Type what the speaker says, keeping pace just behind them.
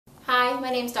Hi, my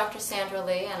name is Dr. Sandra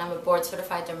Lee, and I'm a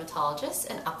board-certified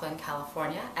dermatologist in Upland,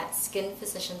 California at Skin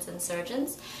Physicians and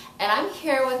Surgeons. And I'm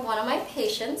here with one of my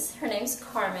patients. Her name's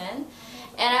Carmen.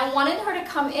 And I wanted her to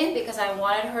come in because I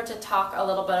wanted her to talk a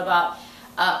little bit about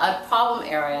a problem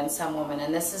area in some women,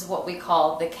 and this is what we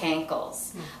call the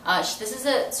cankles. This is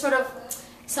a sort of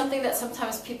something that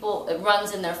sometimes it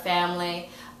runs in their family,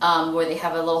 where they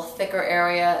have a little thicker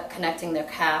area connecting their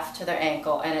calf to their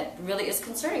ankle, and it really is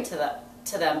concerning to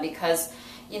them because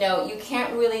you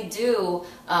can't really do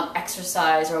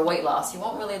exercise or weight loss. You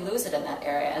won't really lose it in that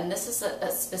area, and this is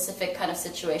a specific kind of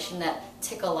situation that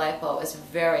Tickle Lipo is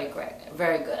very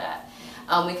good at.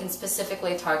 We can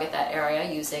specifically target that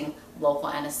area using local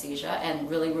anesthesia and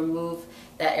really remove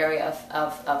that area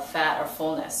of fat or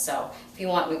fullness. So if you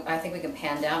want, I think we can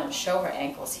pan down and show her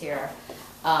ankles here.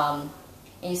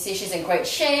 And you see she's in great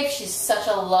shape. She's such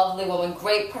a lovely woman,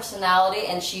 great personality,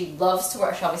 and she loves to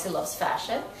wear, she obviously loves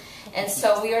fashion. And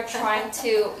so we are trying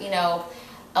to,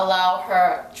 allow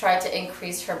her, try to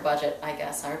increase her budget, I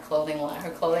guess, her clothing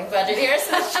budget here,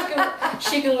 so that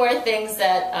she can wear things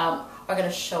that are going to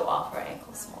show off her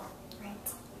ankles more.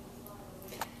 Right.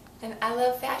 And I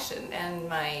love fashion, and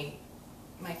my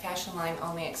fashion line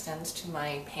only extends to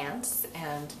my pants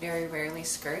and very rarely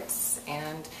skirts.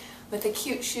 And with the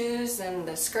cute shoes and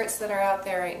the skirts that are out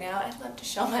there right now, I'd love to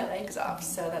show my legs off.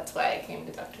 So that's why I came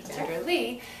to Dr. Sandra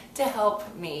Lee to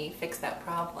help me fix that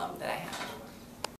problem that I have.